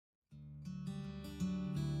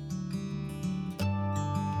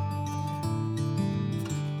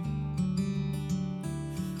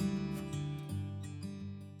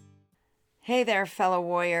Hey there, fellow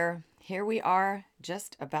warrior. Here we are,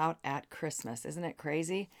 just about at Christmas. Isn't it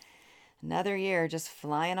crazy? Another year just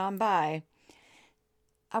flying on by.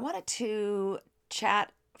 I wanted to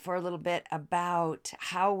chat for a little bit about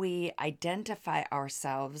how we identify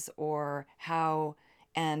ourselves or how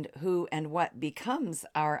and who and what becomes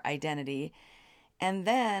our identity, and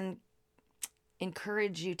then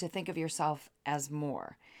encourage you to think of yourself as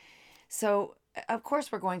more. So, of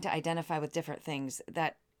course, we're going to identify with different things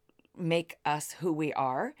that make us who we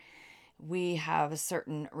are. We have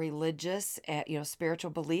certain religious,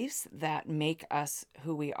 spiritual beliefs that make us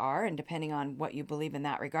who we are. And depending on what you believe in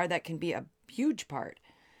that regard, that can be a huge part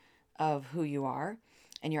of who you are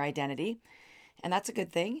and your identity. And that's a good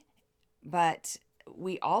thing. But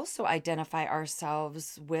we also identify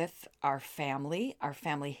ourselves with our family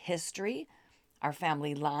history, our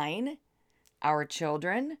family line, our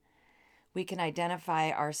children. We can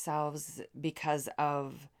identify ourselves because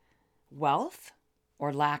of wealth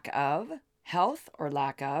or lack of, health or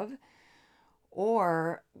lack of,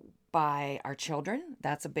 or by our children.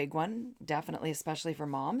 That's a big one, definitely, especially for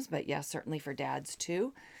moms, but yes, certainly for dads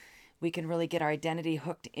too. We can really get our identity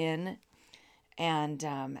hooked in and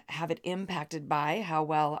have it impacted by how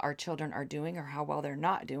well our children are doing or how well they're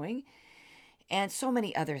not doing, and so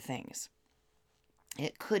many other things.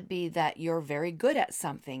 It could be that you're very good at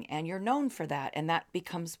something and you're known for that, and that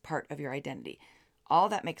becomes part of your identity. All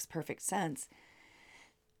that makes perfect sense.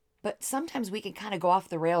 But sometimes we can kind of go off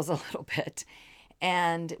the rails a little bit,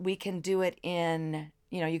 and we can do it in,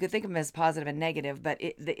 you could think of them as positive and negative, but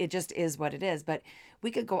it just is what it is. But we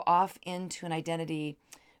could go off into an identity.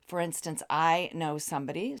 For instance, I know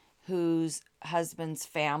somebody whose husband's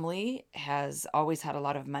family has always had a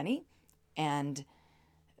lot of money, and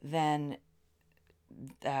then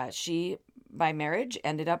she, by marriage,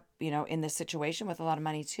 ended up, in this situation with a lot of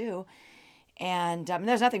money too. And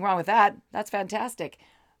there's nothing wrong with that. That's fantastic.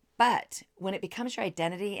 But when it becomes your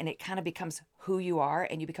identity and it kind of becomes who you are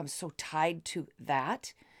and you become so tied to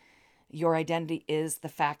that, your identity is the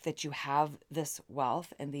fact that you have this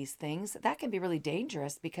wealth and these things, that can be really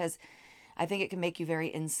dangerous because I think it can make you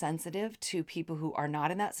very insensitive to people who are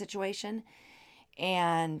not in that situation.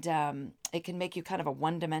 And it can make you kind of a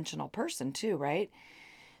one dimensional person too, right?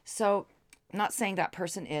 So, I'm not saying that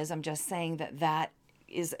person is, I'm just saying that that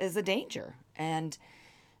is a danger. And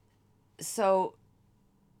so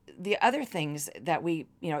the other things that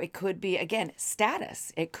it could be, again,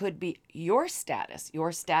 status. It could be your status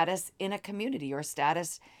in a community, your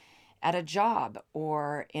status at a job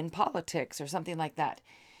or in politics or something like that.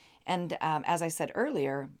 And as I said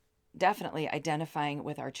earlier, definitely identifying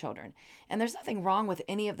with our children. And there's nothing wrong with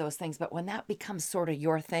any of those things, but when that becomes sort of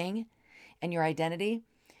your thing and your identity,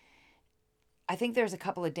 I think there's a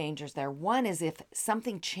couple of dangers there. One is if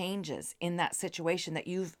something changes in that situation that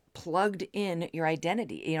you've plugged in your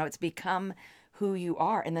identity, it's become who you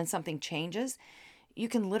are, and then something changes, you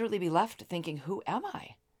can literally be left thinking, who am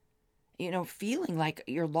I? Feeling like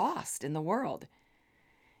you're lost in the world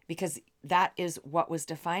because that is what was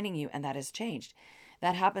defining you and that has changed.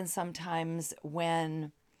 That happens sometimes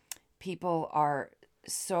when people are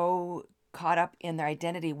so caught up in their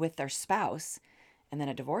identity with their spouse and then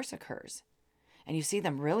a divorce occurs and you see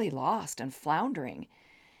them really lost and floundering.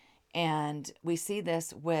 And we see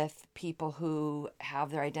this with people who have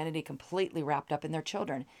their identity completely wrapped up in their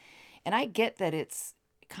children. And I get that it's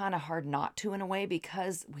kind of hard not to in a way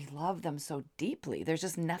because we love them so deeply. There's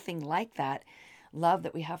just nothing like that love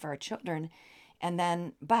that we have for our children. And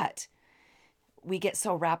then, but we get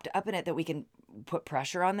so wrapped up in it that we can put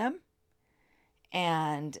pressure on them.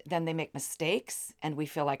 And then they make mistakes and we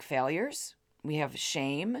feel like failures. We have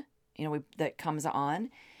shame, that comes on.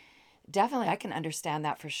 Definitely, I can understand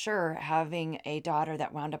that for sure. Having a daughter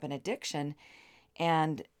that wound up in addiction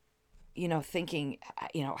and, thinking,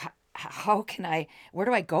 how can where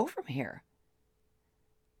do I go from here?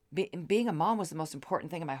 Being a mom was the most important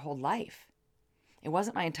thing in my whole life. It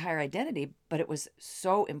wasn't my entire identity, but it was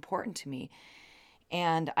so important to me.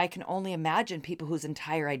 And I can only imagine people whose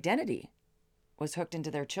entire identity was hooked into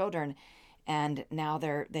their children. And now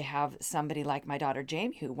they have somebody like my daughter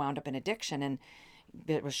Jamie who wound up in addiction and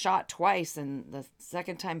it was shot twice and the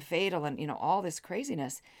second time fatal and all this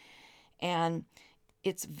craziness. And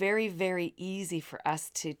it's very, very easy for us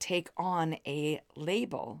to take on a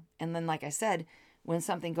label. And then, like I said, when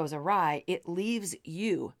something goes awry, it leaves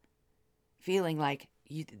you feeling like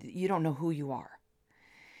you don't know who you are.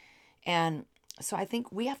 And so I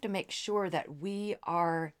think we have to make sure that we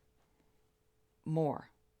are more.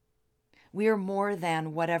 We are more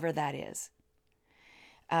than whatever that is.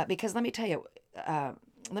 Because let me tell you,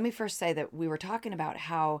 let me first say that we were talking about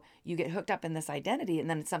how you get hooked up in this identity and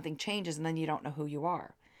then something changes and then you don't know who you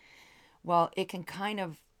are. Well, it can kind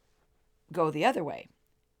of go the other way.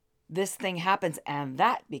 This thing happens and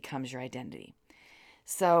that becomes your identity.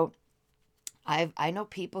 So I know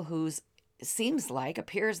people whose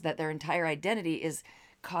appears that their entire identity is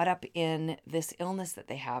caught up in this illness that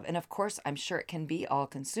they have. And of course, I'm sure it can be all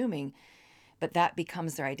consuming, but that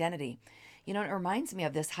becomes their identity. You know, it reminds me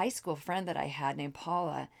of this high school friend that I had named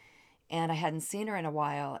Paula, and I hadn't seen her in a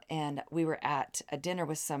while. And we were at a dinner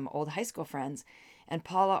with some old high school friends, and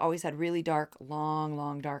Paula always had really dark,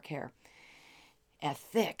 long dark hair, and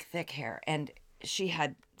thick hair. And she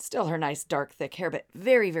had still her nice, dark, thick hair, but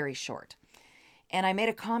very, very short. And I made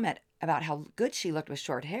a comment about how good she looked with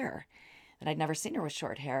short hair, that I'd never seen her with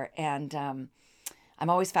short hair. And I'm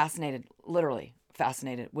always fascinated, literally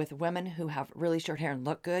fascinated, with women who have really short hair and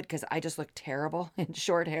look good, because I just look terrible in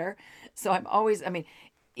short hair. So I'm always,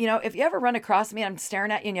 if you ever run across me and I'm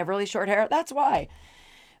staring at you and you have really short hair, that's why.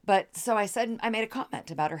 But so I made a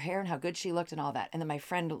comment about her hair and how good she looked and all that. And then my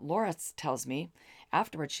friend Laura tells me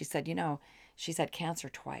afterwards, she said, she's had cancer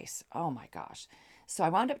twice. Oh my gosh. So I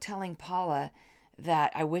wound up telling Paula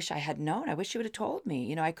that I wish I had known. I wish you would have told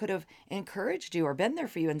me. I could have encouraged you or been there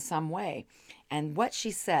for you in some way. And what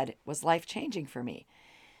she said was life-changing for me.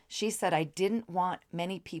 She said, I didn't want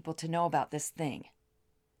many people to know about this thing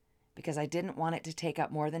because I didn't want it to take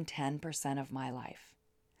up more than 10% of my life.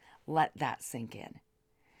 Let that sink in.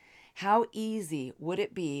 How easy would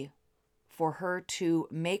it be for her to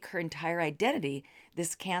make her entire identity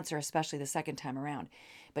this cancer, especially the second time around?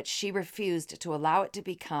 But she refused to allow it to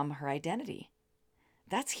become her identity.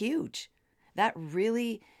 That's huge. That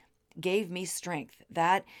really gave me strength.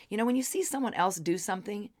 That, when you see someone else do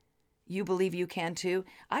something, you believe you can too.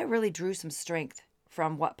 I really drew some strength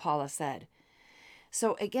from what Paula said.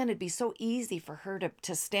 So again, it'd be so easy for her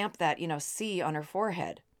to stamp that, C on her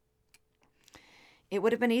forehead. It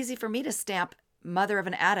would have been easy for me to stamp mother of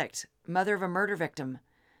an addict, mother of a murder victim,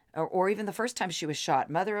 or even the first time she was shot,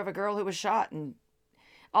 mother of a girl who was shot, and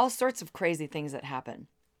all sorts of crazy things that happen.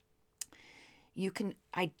 You can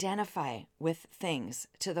identify with things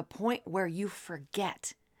to the point where you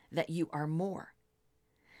forget that you are more.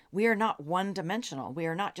 We are not one-dimensional. We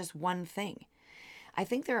are not just one thing. I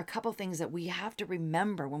think there are a couple things that we have to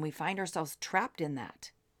remember when we find ourselves trapped in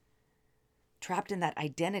that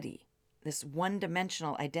identity, this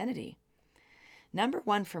one-dimensional identity. Number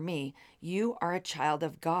one for me, you are a child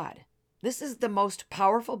of God. This is the most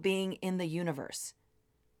powerful being in the universe.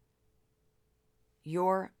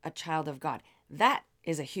 You're a child of God. That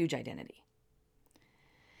is a huge identity.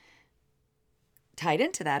 Tied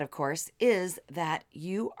into that, of course, is that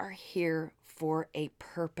you are here for a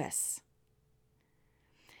purpose.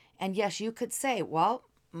 And yes, you could say, well,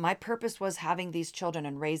 my purpose was having these children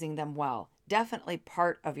and raising them well. Definitely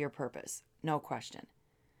part of your purpose, no question.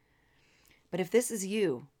 But if this is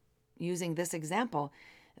you, using this example,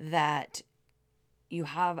 that you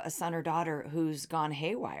have a son or daughter who's gone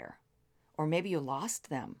haywire, or maybe you lost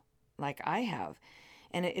them, like I have,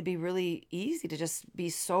 and it'd be really easy to just be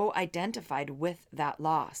so identified with that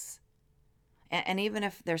loss. And even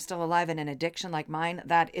if they're still alive in an addiction like mine,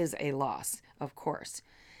 that is a loss, of course.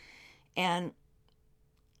 And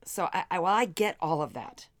so I get all of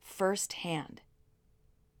that firsthand.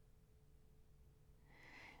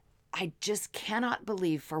 I just cannot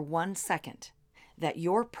believe for 1 second that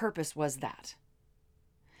your purpose was that.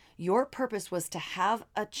 Your purpose was to have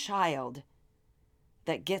a child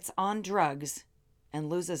that gets on drugs and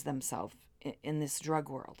loses themselves in this drug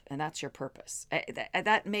world. And that's your purpose.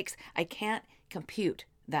 I can't compute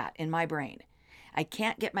that in my brain. I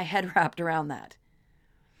can't get my head wrapped around that.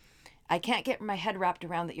 I can't get my head wrapped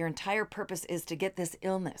around that your entire purpose is to get this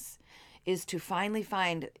illness, is to finally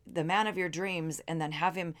find the man of your dreams and then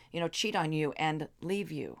have him, cheat on you and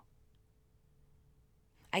leave you.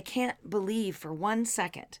 I can't believe for 1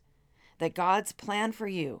 second that God's plan for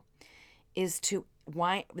you is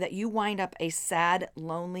that you wind up a sad,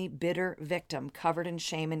 lonely, bitter victim covered in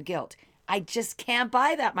shame and guilt. I just can't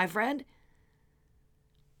buy that, my friend.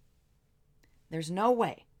 There's no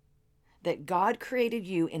way that God created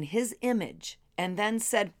you in his image and then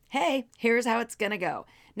said, hey, here's how it's going to go.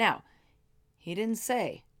 Now, he didn't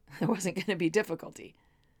say there wasn't going to be difficulty.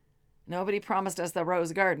 Nobody promised us the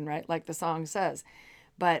rose garden, right? Like the song says.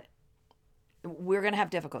 But we're going to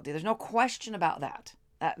have difficulty. There's no question about that.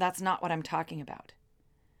 That's not what I'm talking about.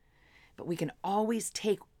 But we can always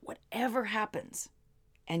take whatever happens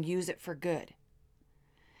and use it for good.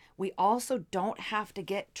 We also don't have to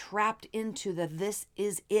get trapped into this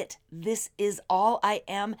is it. This is all I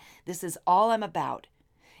am. This is all I'm about.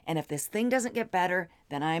 And if this thing doesn't get better,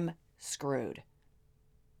 then I'm screwed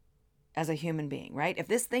as a human being, right? If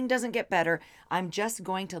this thing doesn't get better, I'm just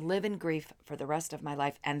going to live in grief for the rest of my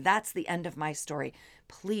life. And that's the end of my story.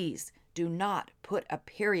 Please do not put a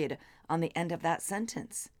period on the end of that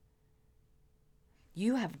sentence.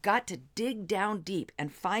 You have got to dig down deep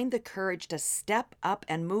and find the courage to step up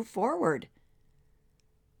and move forward.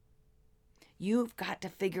 You've got to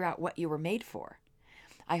figure out what you were made for.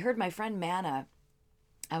 I heard my friend Manna,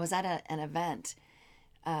 I was at an event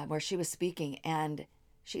where she was speaking, and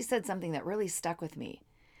she said something that really stuck with me.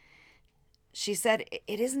 She said,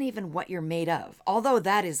 it isn't even what you're made of, although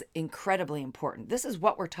that is incredibly important. This is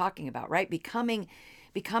what we're talking about, right? Becoming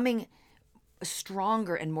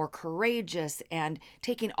stronger and more courageous, and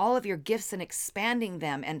taking all of your gifts and expanding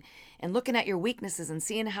them, and looking at your weaknesses and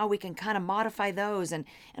seeing how we can kind of modify those and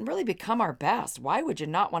really become our best. Why would you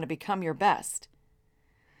not want to become your best?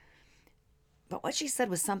 But what she said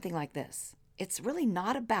was something like this. It's really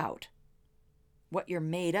not about what you're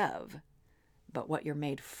made of, but what you're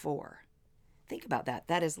made for. Think about that.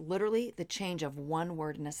 That is literally the change of one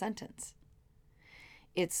word in a sentence.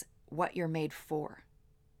 It's what you're made for.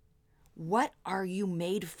 What are you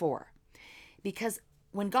made for? Because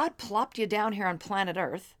when God plopped you down here on planet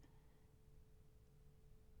Earth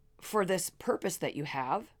for this purpose that you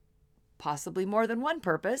have, possibly more than one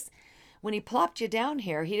purpose, when he plopped you down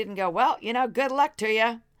here, he didn't go, well, good luck to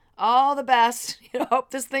you. All the best.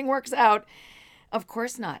 Hope this thing works out. Of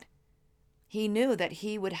course not. He knew that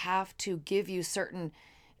he would have to give you certain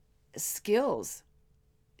skills,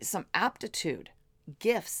 some aptitude,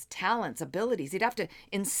 gifts, talents, abilities. He'd have to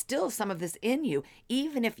instill some of this in you,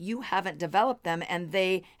 even if you haven't developed them and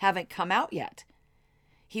they haven't come out yet.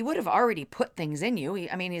 He would have already put things in you.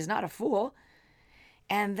 He's not a fool.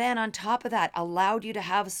 And then on top of that, allowed you to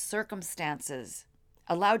have circumstances,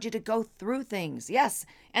 allowed you to go through things, yes,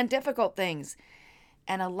 and difficult things,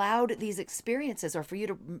 and allowed these experiences, or for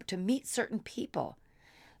you to meet certain people,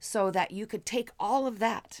 so that you could take all of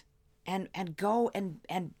that and go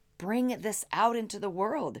and bring this out into the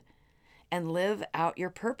world and live out your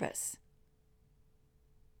purpose.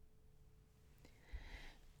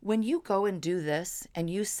 When you go and do this and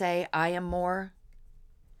you say, I am more,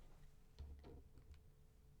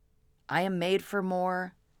 I am made for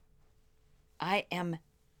more, I am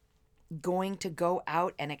going to go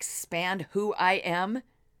out and expand who I am.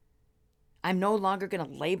 I'm no longer going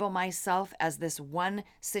to label myself as this one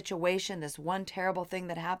situation, this one terrible thing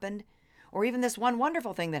that happened, or even this one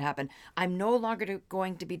wonderful thing that happened. I'm no longer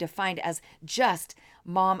going to be defined as just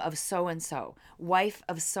mom of so-and-so, wife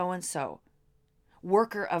of so-and-so,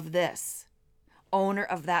 worker of this, owner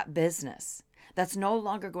of that business. That's no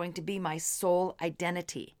longer going to be my sole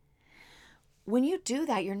identity. When you do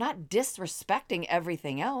that, you're not disrespecting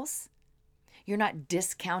everything else. You're not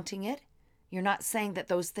discounting it. You're not saying that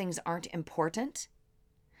those things aren't important.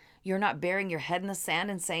 You're not burying your head in the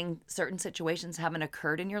sand and saying certain situations haven't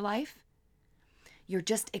occurred in your life. You're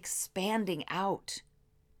just expanding out.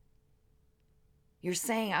 You're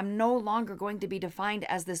saying, I'm no longer going to be defined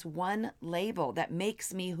as this one label that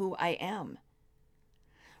makes me who I am.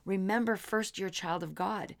 Remember first you're a child of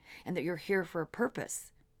God and that you're here for a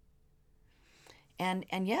purpose. And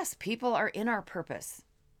yes, people are in our purpose.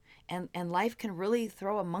 And life can really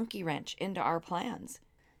throw a monkey wrench into our plans.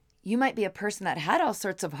 You might be a person that had all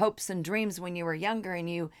sorts of hopes and dreams when you were younger, and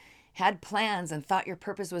you had plans and thought your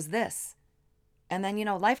purpose was this. And then,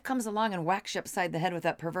 life comes along and whacks you upside the head with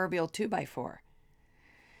that proverbial 2x4.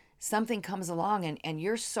 Something comes along and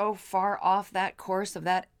you're so far off that course of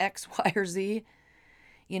that X, Y, or Z.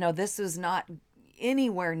 This is not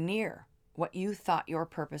anywhere near what you thought your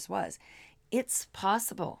purpose was. It's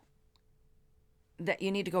possible that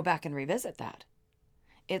you need to go back and revisit that.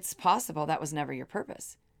 It's possible that was never your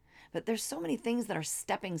purpose. But there's so many things that are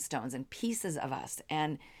stepping stones and pieces of us,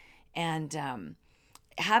 and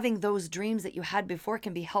having those dreams that you had before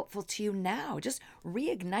can be helpful to you now. Just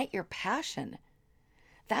reignite your passion.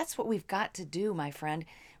 That's what we've got to do, my friend.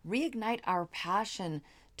 Reignite our passion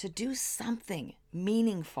to do something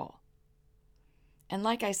meaningful. And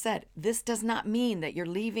like I said, this does not mean that you're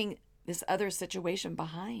leaving this other situation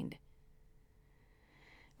behind.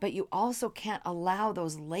 But you also can't allow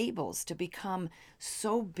those labels to become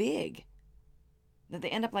so big that they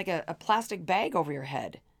end up like a plastic bag over your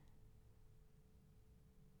head.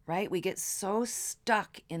 Right? We get so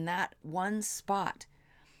stuck in that one spot.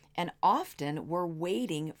 And often we're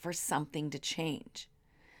waiting for something to change.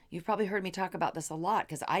 You've probably heard me talk about this a lot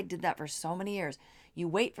because I did that for so many years. You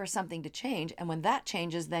wait for something to change, and when that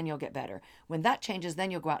changes, then you'll get better. When that changes, then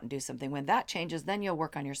you'll go out and do something. When that changes, then you'll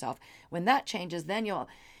work on yourself. When that changes, then you'll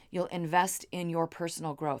You'll invest in your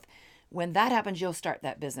personal growth. When that happens, you'll start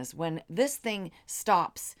that business. When this thing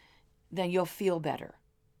stops, then you'll feel better.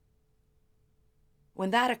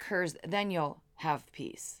 When that occurs, then you'll have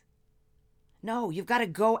peace. No, you've got to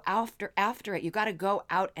go after it. You've got to go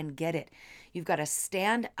out and get it. You've got to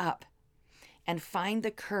stand up and find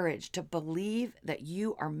the courage to believe that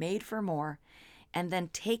you are made for more, and then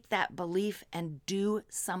take that belief and do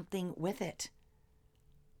something with it.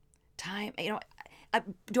 Time,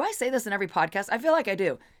 do I say this in every podcast? I feel like I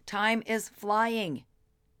do. Time is flying.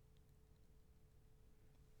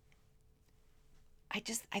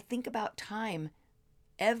 I think about time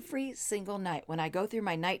every single night when I go through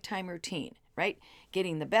my nighttime routine, right?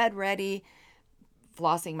 Getting the bed ready,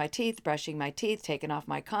 flossing my teeth, brushing my teeth, taking off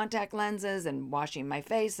my contact lenses and washing my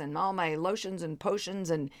face and all my lotions and potions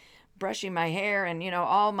and brushing my hair and,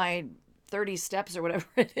 all my 30 steps or whatever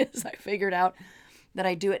it is I figured out that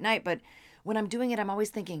I do at night. But when I'm doing it, I'm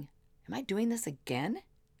always thinking, am I doing this again? It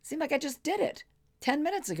seemed like I just did it 10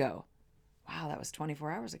 minutes ago. Wow, that was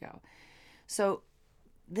 24 hours ago. So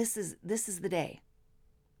this is the day.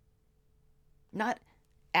 Not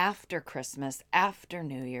after Christmas, after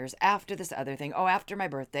New Year's, after this other thing, after my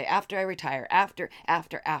birthday, after I retire, after.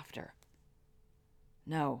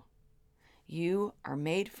 No, you are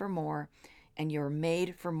made for more, and you're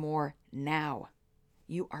made for more now.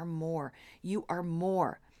 You are more. You are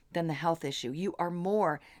more than the health issue. You are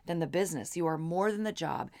more than the business. You are more than the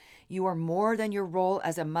job. You are more than your role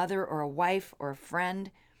as a mother or a wife or a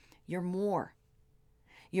friend. You're more.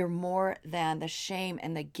 You're more than the shame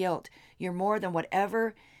and the guilt. You're more than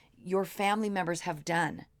whatever your family members have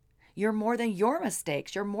done. You're more than your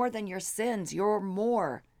mistakes. You're more than your sins. You're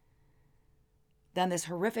more than this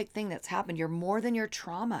horrific thing that's happened. You're more than your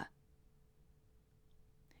trauma.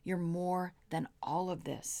 You're more than all of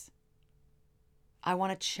this. I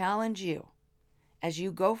want to challenge you as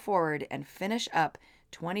you go forward and finish up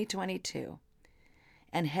 2022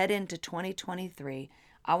 and head into 2023.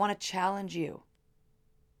 I want to challenge you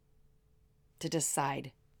to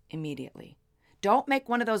decide immediately. Don't make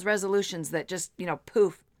one of those resolutions that just,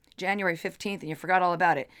 poof, January 15th and you forgot all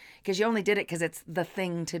about it, because you only did it because it's the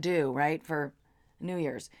thing to do, right, for New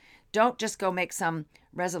Year's. Don't just go make some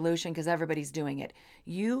resolution because everybody's doing it.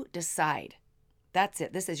 You decide. That's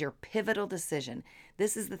it. This is your pivotal decision.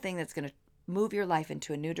 This is the thing that's going to move your life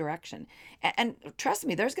into a new direction. And trust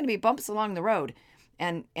me, there's going to be bumps along the road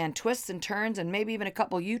and twists and turns and maybe even a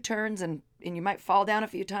couple U-turns and you might fall down a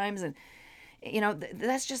few times and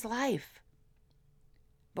that's just life.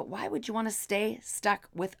 But why would you want to stay stuck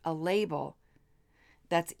with a label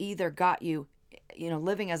that's either got you,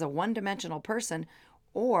 living as a one-dimensional person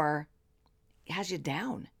or has you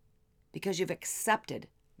down because you've accepted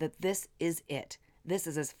that this is it. This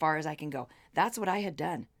is as far as I can go. That's what I had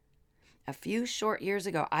done. A few short years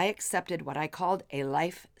ago, I accepted what I called a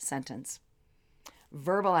life sentence.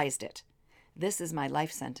 Verbalized it. This is my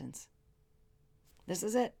life sentence. This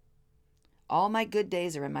is it. All my good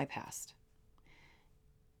days are in my past.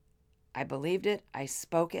 I believed it. I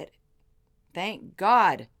spoke it. Thank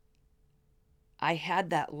God I had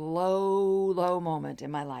that low moment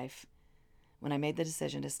in my life when I made the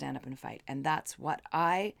decision to stand up and fight. And that's what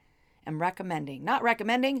I am recommending. Not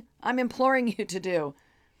recommending, I'm imploring you to do.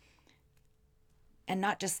 And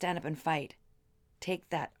not just stand up and fight. Take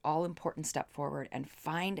that all-important step forward and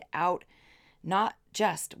find out not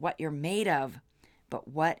just what you're made of, but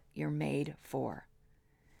what you're made for.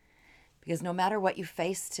 Because no matter what you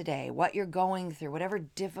face today, what you're going through, whatever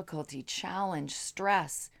difficulty, challenge,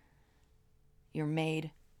 stress, you're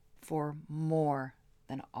made for more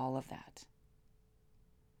than all of that.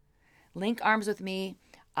 Link arms with me.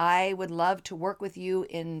 I would love to work with you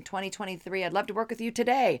in 2023. I'd love to work with you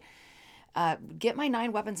today. Get my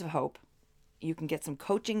 9 Weapons of Hope. You can get some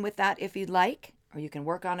coaching with that if you'd like, or you can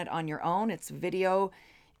work on it on your own. It's video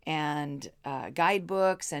and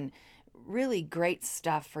guidebooks and really great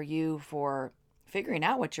stuff for you for figuring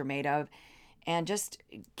out what you're made of and just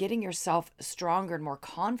getting yourself stronger and more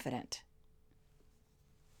confident.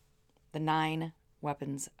 The 9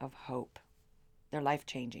 Weapons of Hope. They're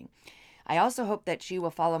life-changing. I also hope that you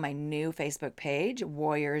will follow my new Facebook page,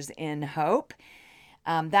 Warriors in Hope.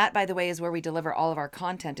 That, by the way, is where we deliver all of our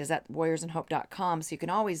content, is at warriorsinhope.com. So you can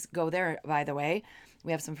always go there, by the way.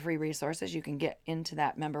 We have some free resources. You can get into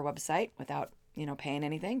that member website without, paying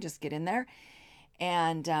anything. Just get in there.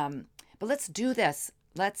 And, but let's do this.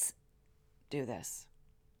 Let's do this.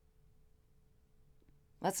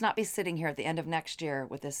 Let's not be sitting here at the end of next year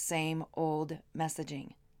with the same old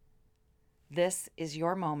messaging. This is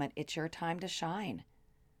your moment. It's your time to shine.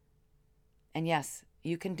 And yes,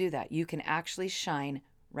 you can do that. You can actually shine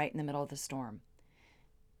right in the middle of the storm.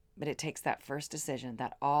 But it takes that first decision,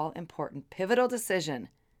 that all-important, pivotal decision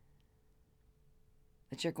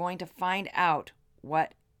that you're going to find out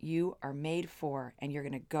what you are made for, and you're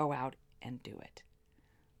going to go out and do it.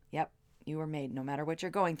 Yep, you were made, no matter what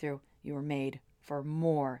you're going through, you were made for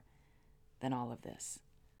more than all of this.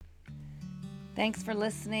 Thanks for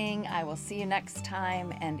listening. I will see you next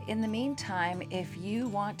time. And in the meantime, if you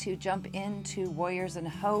want to jump into Warriors in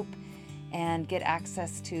Hope and get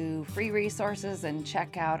access to free resources and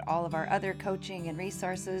check out all of our other coaching and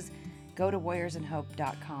resources, go to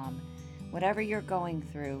warriorsinhope.com. Whatever you're going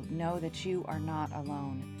through, know that you are not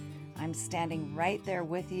alone. I'm standing right there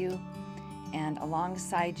with you and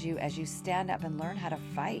alongside you as you stand up and learn how to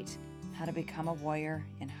fight, how to become a warrior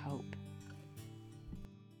in hope.